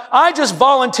In-N-Out. I just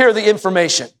volunteer the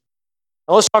information.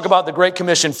 Now let's talk about the Great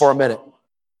Commission for a minute.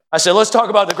 I said, let's talk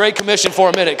about the Great Commission for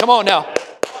a minute. Come on now.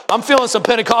 I'm feeling some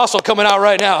Pentecostal coming out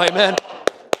right now. Amen.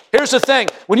 Here's the thing.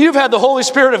 When you've had the Holy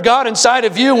Spirit of God inside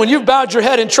of you, when you've bowed your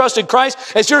head and trusted Christ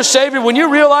as your Savior, when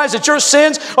you realize that your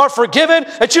sins are forgiven,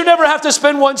 that you never have to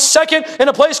spend 1 second in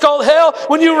a place called hell,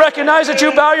 when you recognize that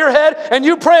you bow your head and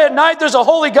you pray at night, there's a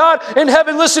holy God in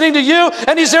heaven listening to you,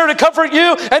 and He's there to comfort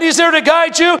you, and He's there to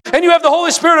guide you, and you have the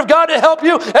Holy Spirit of God to help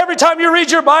you every time you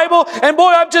read your Bible. And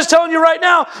boy, I'm just telling you right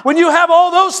now, when you have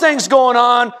all those things going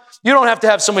on, you don't have to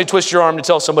have somebody twist your arm to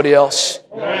tell somebody else.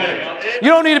 You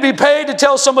don't need to be paid to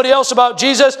tell somebody else about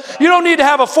Jesus. You don't need to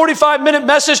have a 45-minute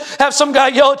message, have some guy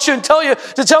yell at you and tell you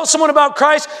to tell someone about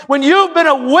Christ. When you've been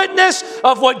a witness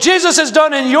of what Jesus has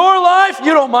done in your life,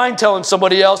 you don't mind telling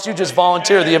somebody else. You just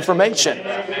volunteer the information.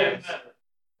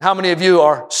 How many of you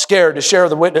are scared to share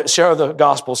the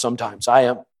gospel sometimes? I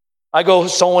am. I go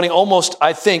soul winning almost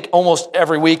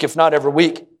every week, if not every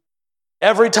week.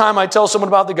 Every time I tell someone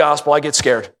about the gospel, I get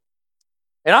scared.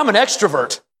 And I'm an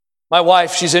extrovert. My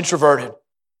wife, she's introverted.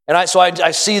 And I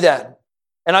see that.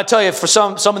 And I tell you, for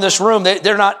some in this room,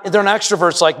 they're not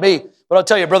extroverts like me. But I'll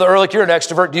tell you, Brother Ehrlich, you're an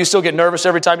extrovert. Do you still get nervous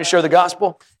every time you share the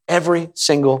gospel? Every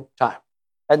single time.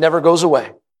 That never goes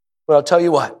away. But I'll tell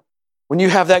you what, when you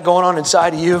have that going on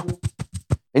inside of you,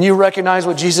 and you recognize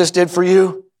what Jesus did for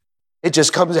you, it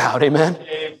just comes out, amen?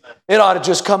 It ought to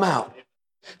just come out.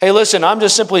 Hey, listen, I'm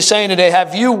just simply saying today,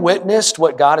 have you witnessed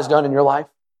what God has done in your life?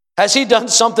 Has He done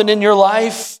something in your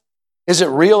life? Is it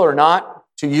real or not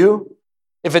to you?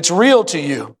 If it's real to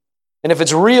you, and if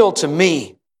it's real to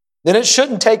me, then it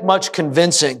shouldn't take much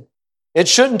convincing. It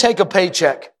shouldn't take a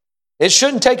paycheck. It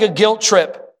shouldn't take a guilt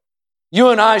trip. You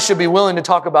and I should be willing to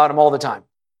talk about Him all the time,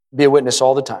 be a witness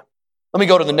all the time. Let me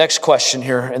go to the next question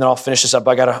here, and then I'll finish this up.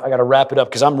 I gotta wrap it up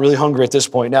because I'm really hungry at this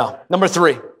point now. Number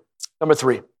three.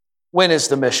 When is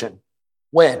the mission?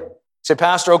 When? Say,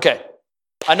 Pastor, okay,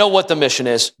 I know what the mission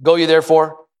is. Go ye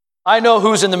therefore. I know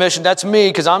who's in the mission. That's me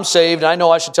because I'm saved and I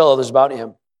know I should tell others about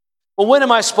Him. Well, when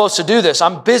am I supposed to do this?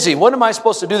 I'm busy. When am I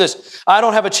supposed to do this? I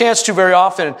don't have a chance to very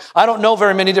often. I don't know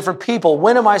very many different people.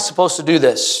 When am I supposed to do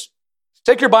this?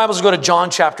 Take your Bibles and go to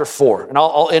John chapter 4, and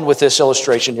I'll end with this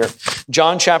illustration here.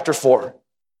 John chapter 4.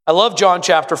 I love John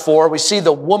chapter 4. We see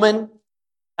the woman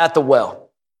at the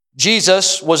well.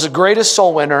 Jesus was the greatest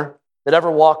soul winner that ever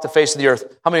walked the face of the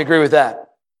earth. How many agree with that?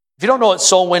 If you don't know what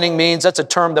soul winning means, that's a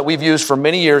term that we've used for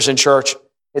many years in church.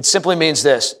 It simply means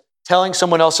this: telling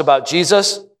someone else about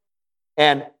Jesus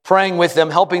and praying with them,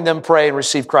 helping them pray and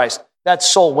receive Christ. That's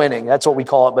soul winning. That's what we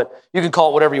call it, but you can call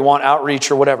it whatever you want, outreach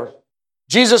or whatever.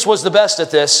 Jesus was the best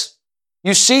at this.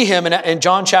 You see Him in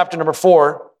John chapter number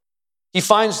 4. He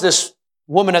finds this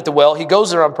woman at the well. He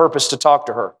goes there on purpose to talk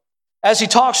to her. As he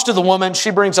talks to the woman, she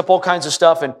brings up all kinds of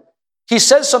stuff, and he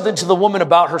says something to the woman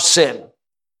about her sin.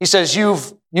 He says,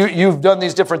 you've done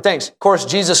these different things. Of course,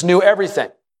 Jesus knew everything.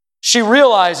 She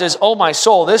realizes, oh, my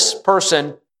soul, this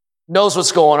person knows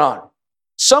what's going on.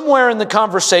 Somewhere in the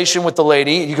conversation with the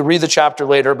lady, you can read the chapter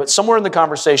later, but somewhere in the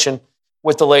conversation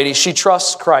with the lady, she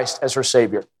trusts Christ as her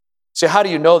Savior. So how do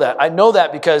you know that? I know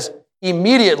that because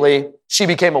immediately she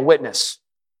became a witness.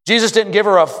 Jesus didn't give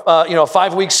her a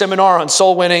 5-week seminar on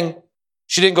soul winning.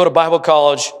 She didn't go to Bible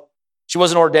college. She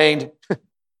wasn't ordained.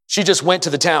 She just went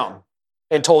to the town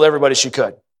and told everybody she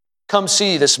could. Come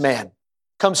see this man.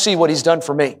 Come see what he's done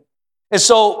for me. And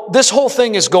so this whole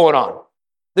thing is going on.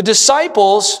 The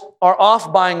disciples are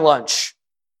off buying lunch.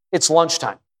 It's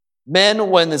lunchtime. Men,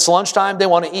 when it's lunchtime, they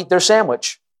want to eat their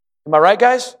sandwich. Am I right,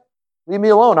 guys? Leave me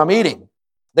alone. I'm eating.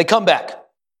 They come back.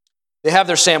 They have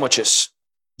their sandwiches.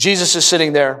 Jesus is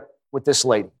sitting there with this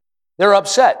lady. They're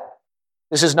upset.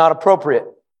 This is not appropriate.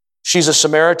 She's a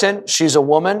Samaritan. She's a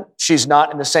woman. She's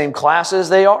not in the same class as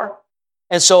they are.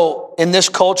 And so in this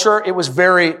culture, it was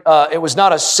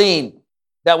not a scene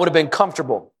that would have been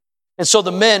comfortable. And so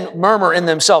the men murmur in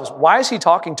themselves, why is he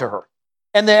talking to her?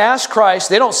 And they ask Christ.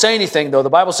 They don't say anything, though. The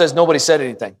Bible says nobody said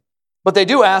anything. But they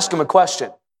do ask him a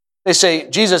question. They say,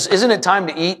 Jesus, isn't it time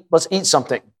to eat? Let's eat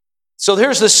something. So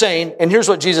here's the saying, and here's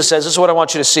what Jesus says. This is what I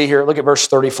want you to see here. Look at verse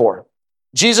 34.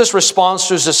 Jesus responds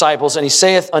to his disciples, and he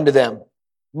saith unto them,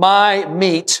 my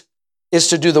meat is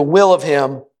to do the will of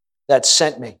him that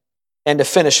sent me, and to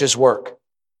finish his work.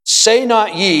 Say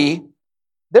not ye,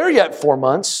 there are yet 4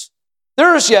 months.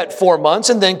 There is yet 4 months,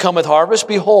 and then cometh harvest.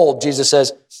 Behold, Jesus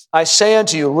says, I say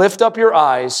unto you, lift up your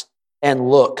eyes and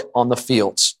look on the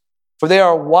fields, for they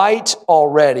are white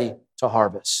already to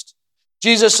harvest.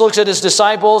 Jesus looks at his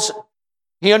disciples.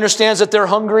 He understands that they're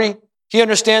hungry. He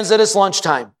understands that it's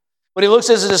lunchtime. But he looks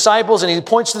at his disciples and he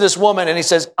points to this woman and he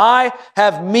says, I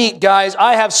have meat, guys.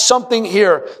 I have something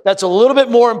here that's a little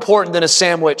bit more important than a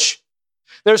sandwich.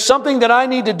 There's something that I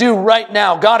need to do right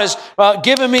now. God has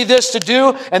given me this to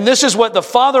do, and this is what the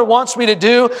Father wants me to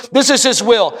do. This is his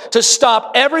will, to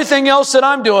stop everything else that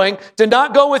I'm doing, to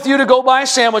not go with you to go buy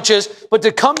sandwiches, but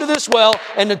to come to this well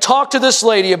and to talk to this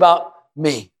lady about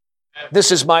me.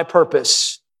 This is my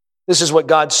purpose. This is what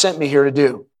God sent me here to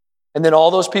do. And then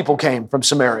all those people came from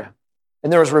Samaria,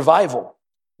 and there was revival.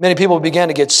 Many people began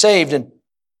to get saved, and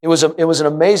it was an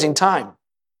amazing time.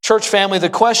 Church family, the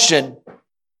question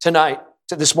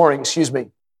this morning,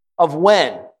 of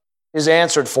when is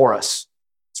answered for us.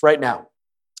 It's right now.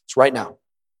 It's right now.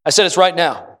 I said it's right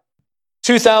now.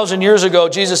 2,000 years ago,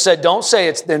 Jesus said, don't say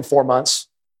it's in 4 months.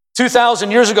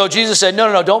 2,000 years ago, Jesus said,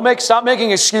 no, stop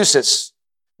making excuses.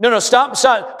 No,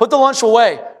 stop, put the lunch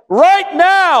away. Right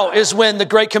now is when the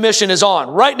Great Commission is on.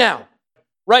 Right now.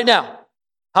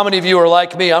 How many of you are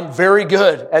like me? I'm very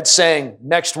good at saying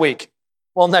next week.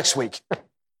 Well, next week.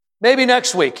 Maybe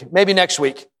next week.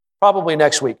 Probably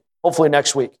next week. Hopefully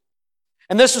next week.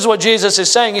 And this is what Jesus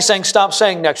is saying. He's saying, stop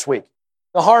saying next week.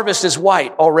 The harvest is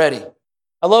white already.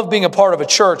 I love being a part of a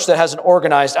church that has an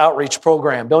organized outreach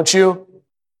program, don't you?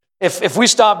 If we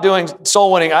stop doing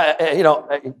soul winning,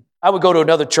 I would go to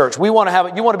another church. You want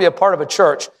to be a part of a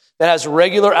church that has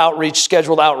regular outreach,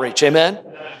 scheduled outreach. Amen?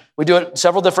 We do it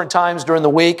several different times during the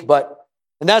week,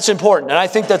 and that's important. And I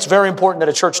think that's very important that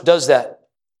a church does that.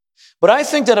 But I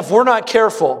think that if we're not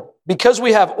careful, because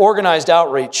we have organized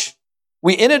outreach,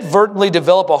 we inadvertently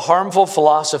develop a harmful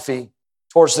philosophy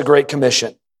towards the Great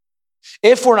Commission.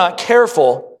 If we're not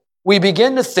careful, we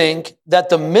begin to think that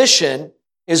the mission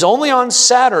is only on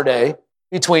Saturday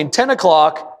between 10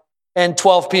 o'clock and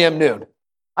 12 p.m. noon.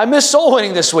 I missed soul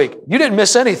winning this week. You didn't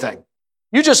miss anything.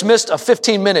 You just missed a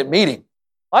 15-minute meeting.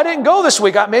 I didn't go this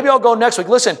week. Maybe I'll go next week.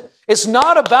 Listen, it's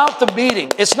not about the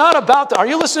meeting. Are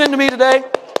you listening to me today?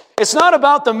 It's not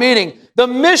about the meeting. The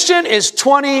mission is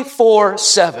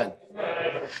 24/7.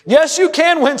 Yes, you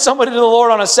can win somebody to the Lord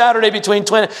on a Saturday between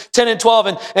 10 and 12.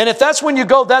 And if that's when you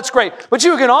go, that's great. But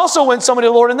you can also win somebody to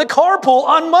the Lord in the carpool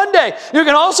on Monday. You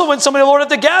can also win somebody to the Lord at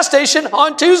the gas station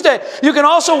on Tuesday. You can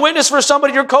also witness for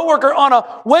somebody, your coworker, on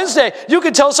a Wednesday. You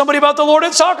can tell somebody about the Lord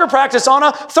at soccer practice on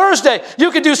a Thursday. You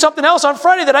can do something else on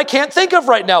Friday that I can't think of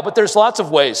right now. But there's lots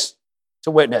of ways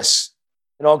to witness.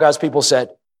 And all God's people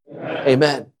said,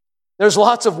 Amen. There's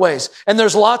lots of ways, and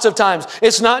there's lots of times.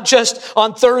 It's not just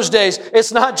on Thursdays.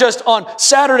 It's not just on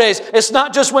Saturdays. It's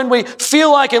not just when we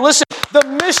feel like it. Listen, the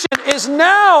mission is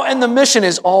now, and the mission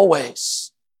is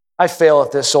always. I fail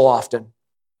at this so often.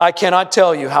 I cannot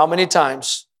tell you how many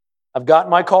times I've got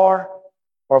in my car,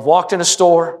 or I've walked in a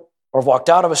store, or I've walked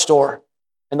out of a store,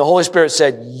 and the Holy Spirit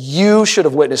said, you should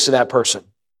have witnessed to that person.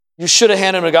 You should have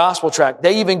handed them a gospel tract.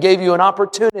 They even gave you an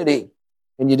opportunity,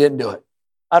 and you didn't do it.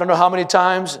 I don't know how many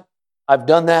times I've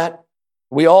done that.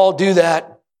 We all do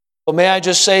that. But may I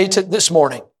just say this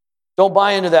morning, don't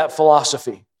buy into that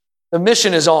philosophy. The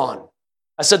mission is on.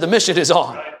 I said the mission is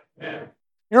on.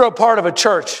 You're a part of a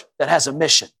church that has a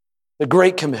mission, the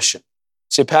Great Commission.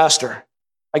 You say, Pastor,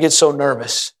 I get so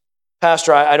nervous.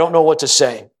 Pastor, I don't know what to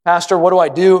say. Pastor,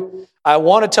 what do? I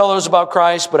want to tell others about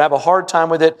Christ, but I have a hard time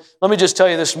with it. Let me just tell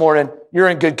you this morning, you're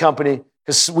in good company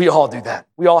because we all do that.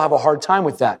 We all have a hard time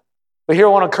with that. But here I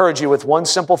want to encourage you with one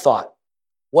simple thought.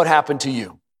 What happened to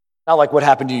you? Not like what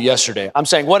happened to you yesterday. I'm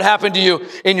saying what happened to you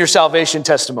in your salvation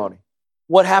testimony?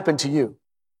 What happened to you?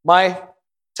 My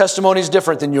testimony is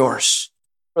different than yours.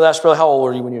 Brother Asper, how old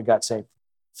were you when you got saved?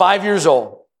 5 years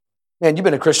old. Man, you've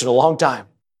been a Christian a long time.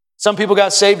 Some people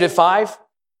got saved at 5.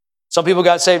 Some people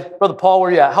got saved. Brother Paul, where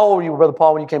are you at? How old were you, Brother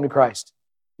Paul, when you came to Christ?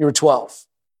 You were 12.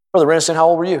 Brother Renison, how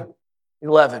old were you?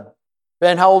 11.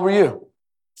 Ben, how old were you?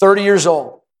 30 years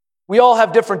old. We all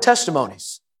have different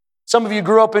testimonies. Some of you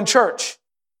grew up in church.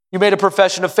 You made a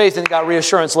profession of faith and got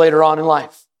reassurance later on in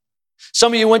life.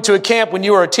 Some of you went to a camp when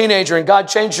you were a teenager and God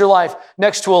changed your life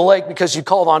next to a lake because you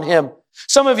called on Him.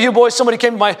 Some of you boys, somebody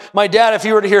came to my dad, if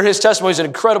you were to hear his testimony, it's an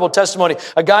incredible testimony.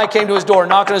 A guy came to his door,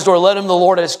 knocked on his door, led him to the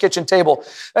Lord at his kitchen table.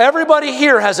 Everybody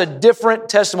here has a different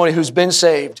testimony who's been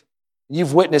saved.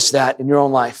 You've witnessed that in your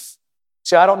own life.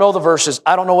 See, I don't know the verses.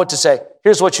 I don't know what to say.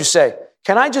 Here's what you say.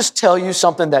 Can I just tell you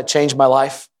something that changed my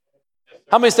life?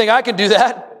 How many think I can do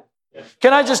that?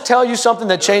 Can I just tell you something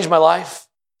that changed my life?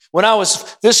 When I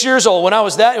was this years old, when I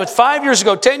was 5 years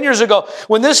ago, 10 years ago,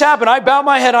 when this happened, I bowed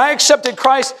my head. I accepted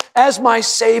Christ as my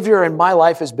Savior, and my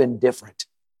life has been different.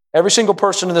 Every single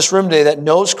person in this room today that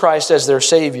knows Christ as their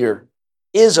Savior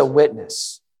is a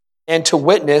witness. And to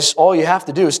witness, all you have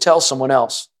to do is tell someone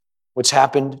else what's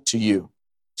happened to you.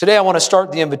 Today, I want to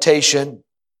start the invitation,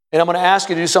 and I'm going to ask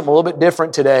you to do something a little bit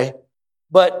different today.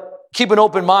 But keep an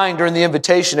open mind during the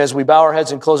invitation as we bow our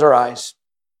heads and close our eyes.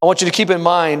 I want you to keep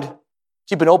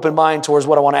an open mind towards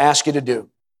what I want to ask you to do.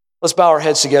 Let's bow our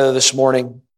heads together this morning.